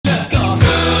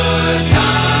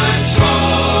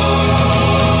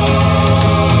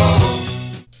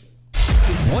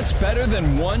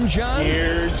than one John?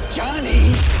 Here's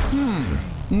Johnny.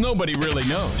 Nobody really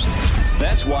knows.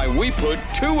 That's why we put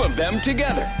two of them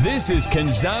together. This is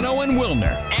Canzano and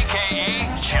Wilner,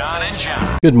 a.k.a. John and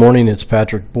John. Good morning, it's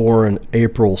Patrick Boren,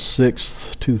 April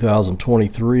 6th,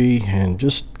 2023, and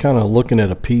just kind of looking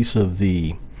at a piece of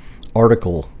the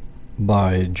article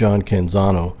by John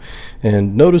Canzano,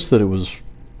 and notice that it was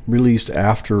released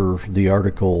after the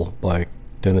article by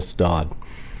Dennis Dodd.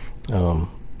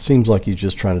 Seems like he's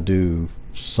just trying to do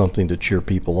something to cheer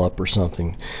people up or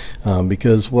something,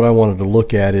 because what I wanted to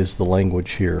look at is the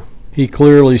language here. He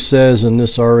clearly says in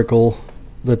this article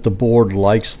that the board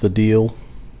likes the deal,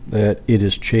 that it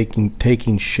is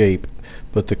taking shape,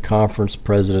 but the conference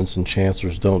presidents and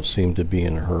chancellors don't seem to be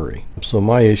in a hurry. So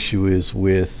my issue is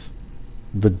with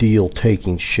the deal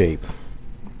taking shape.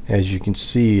 As you can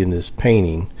see in this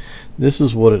painting, this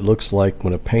is what it looks like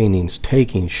when a painting's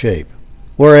taking shape.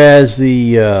 Whereas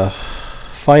the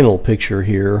final picture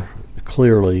here,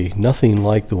 clearly nothing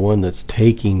like the one that's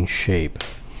taking shape.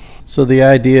 So the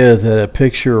idea that a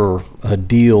picture or a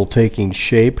deal taking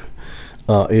shape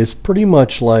is pretty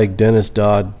much like Dennis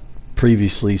Dodd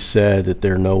previously said, that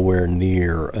they're nowhere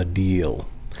near a deal.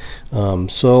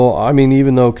 So I mean,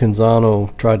 even though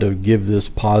Canzano tried to give this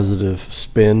positive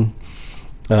spin,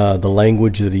 the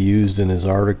language that he used in his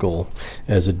article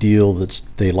as a deal that's,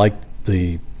 they like,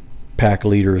 the PAC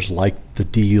leaders like the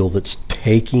deal that's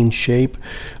taking shape.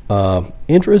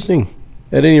 Interesting.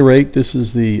 At any rate, this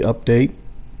is the update,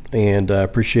 and I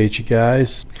appreciate you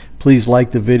guys. Please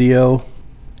like the video,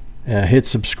 hit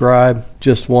subscribe.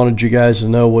 Just wanted you guys to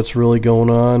know what's really going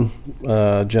on.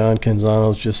 John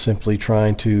Canzano is just simply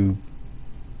trying to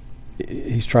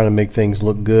make things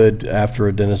look good after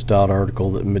a Dennis Dodd article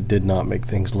that did not make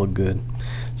things look good.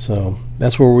 So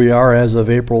that's where we are as of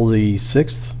April the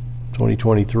 6th,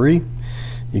 2023.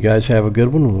 You guys have a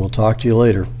good one, and we'll talk to you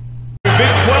later. Big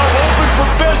 12 open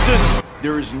for business.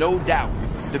 There is no doubt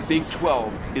the Big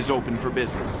 12 is open for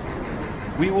business.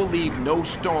 We will leave no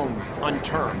stone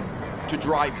unturned to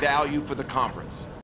drive value for the conference.